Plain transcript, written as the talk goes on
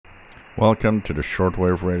Welcome to the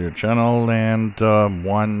Shortwave Radio channel, and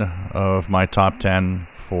one of my top 10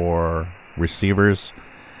 for receivers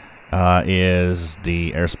is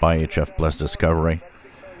the Airspy HF Discovery.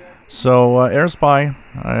 So Airspy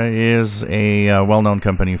is a well-known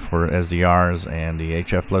company for SDRs, and the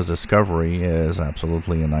HF Discovery is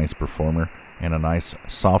absolutely a nice performer and a nice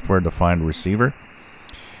software-defined receiver.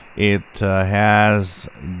 It has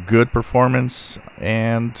good performance,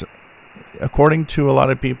 and according to a lot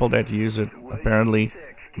of people that use it, apparently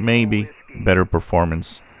maybe better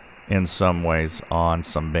performance in some ways on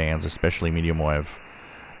some bands, especially medium wave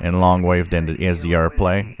and long wave, than the SDR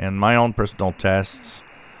play. And my own personal tests,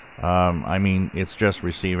 I mean, it's just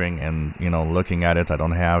receiving, and looking at it, I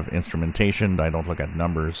don't have instrumentation, I don't look at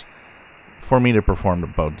numbers. For me, to perform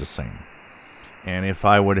about the same. And if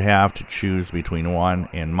I would have to choose between one,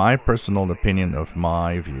 in my personal opinion of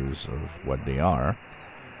my views of what they are,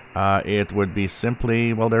 it would be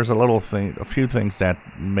simply, well, there's a few things that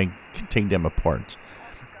take them apart.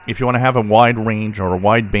 If you want to have a wide range or a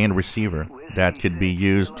wide band receiver that could be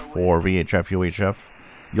used for VHF, UHF,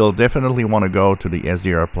 you'll definitely want to go to the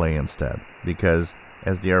SDR play instead, because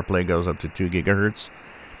SDR play goes up to 2 gigahertz.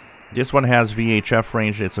 This one has VHF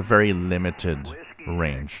range. It's a very limited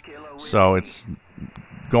range, so it's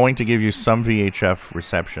going to give you some VHF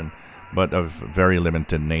reception, but of very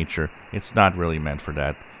limited nature. It's not really meant for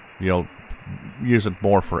that. You'll use it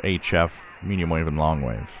more for HF, medium wave, and long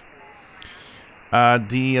wave.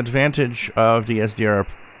 The advantage of the SDR,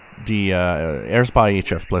 the Airspy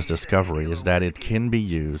HF Discovery, is that it can be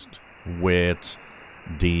used with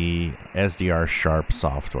the SDR Sharp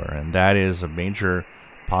software, and that is a major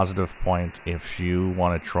positive point if you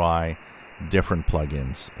want to try different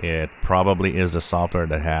plugins. It probably is the software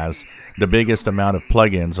that has the biggest amount of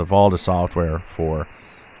plugins of all the software for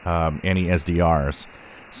any SDRs.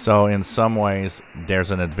 So in some ways, there's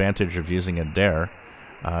an advantage of using it there.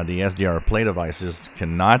 The SDR play devices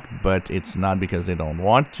cannot, but it's not because they don't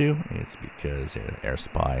want to. It's because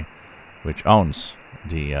Airspy, which owns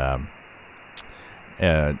the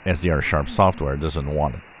SDR Sharp software, doesn't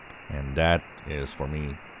want it. And that is, for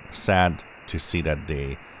me, sad to see that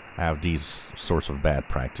they have these sorts of bad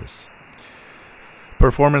practice.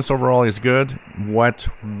 Performance overall is good. What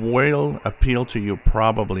will appeal to you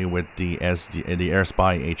probably with the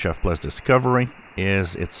Airspy HF Discovery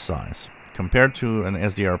is its size. Compared to an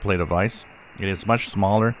SDR play device, it is much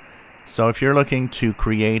smaller. So if you're looking to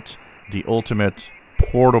create the ultimate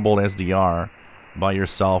portable SDR by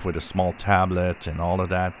yourself with a small tablet and all of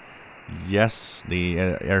that, yes, the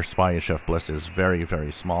Airspy HF is very,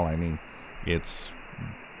 very small. I mean, it's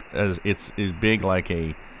big like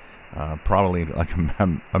a probably like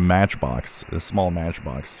a matchbox, a small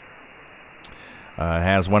matchbox.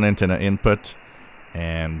 Has one antenna input,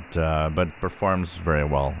 and but performs very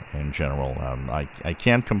well in general. I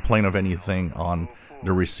can't complain of anything on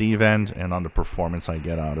the receive end and on the performance I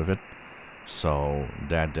get out of it. So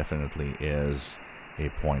that definitely is a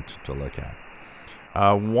point to look at.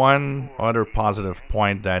 One other positive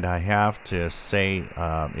point that I have to say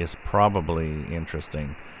is probably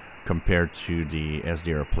interesting compared to the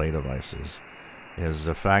SDR play devices is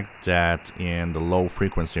the fact that in the low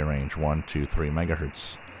frequency range, 1, 2, 3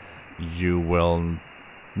 megahertz, you will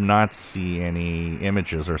not see any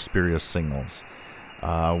images or spurious signals,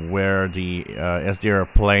 where the SDR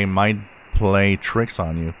play might play tricks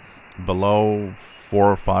on you. Below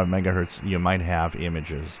 4 or 5 megahertz, you might have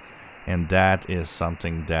images, and that is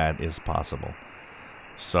something that is possible.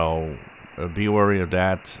 So be wary of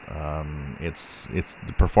that.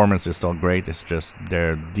 The performance is still great. It's just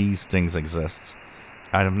these things exist.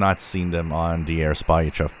 I have not seen them on the Airspy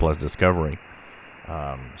HF Discovery.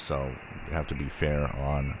 So you have to be fair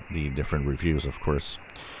on the different reviews, of course.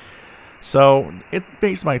 So it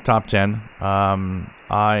makes my top 10.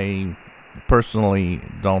 I personally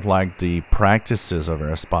don't like the practices of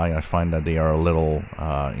Airspy. I find that they are a little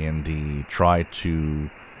in the try to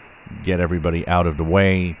get everybody out of the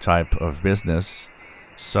way type of business.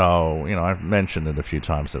 So, I've mentioned it a few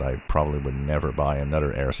times that I probably would never buy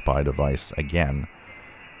another Airspy device again.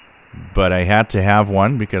 But I had to have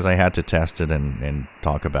one because I had to test it and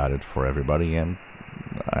talk about it for everybody. And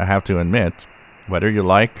I have to admit, whether you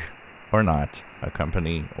like or not a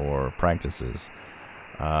company or practices,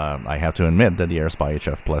 I have to admit that the Airspy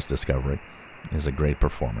HF Discovery is a great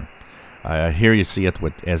performer. Here you see it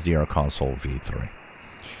with SDR Console V3.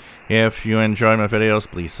 If you enjoy my videos,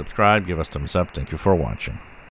 please subscribe, give us thumbs up. Thank you for watching.